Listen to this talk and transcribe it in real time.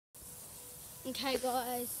Okay,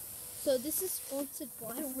 guys. So this is sponsored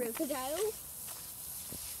by Riverdale.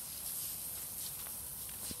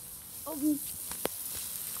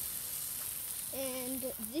 And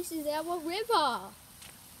this is our river.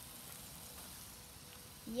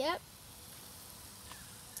 Yep.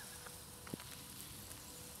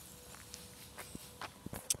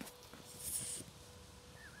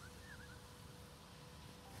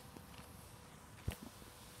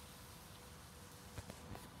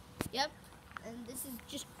 Yep. And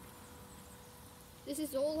this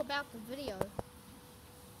is all about the video.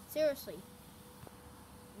 Seriously.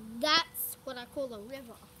 That's what I call a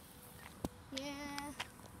river. Yeah.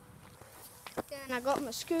 Then I got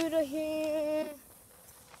my scooter here.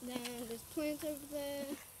 Then there's plants over there.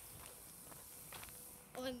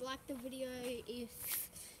 I'd like the video if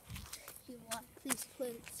you like these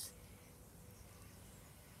plants.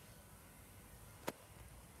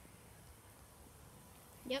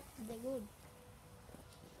 Yep, they're good.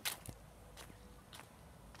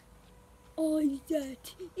 Oh, is that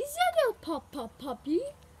our puppy?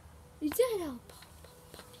 Is that our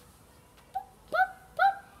puppy? Pop,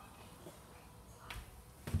 pop.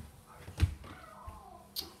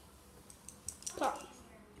 Pop. Pop.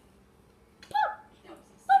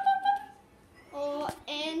 Oh,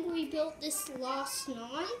 and we built this last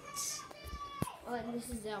night. Oh, and this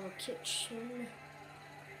is our kitchen.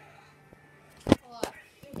 Oh,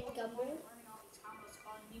 Gumbo.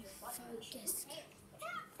 Focus.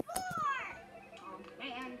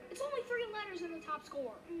 Man, it's only 3 letters in the top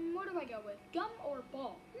score. What do I go with? Gum or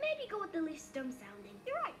ball? Maybe go with the least dumb sounding.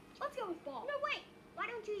 You're right. Let's go with ball. No, wait. Why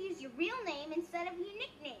don't you use your real name instead of your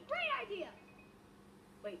nickname? Great idea.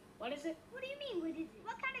 Wait, what is it? What do you mean, what is it?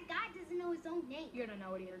 What kind of guy doesn't know his own name? You don't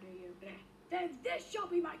know it either, do you? Then this shall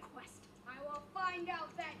be my quest. I will find out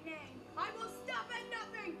that name. I will stop at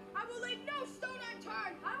nothing. I will leave no stone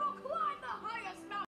unturned. I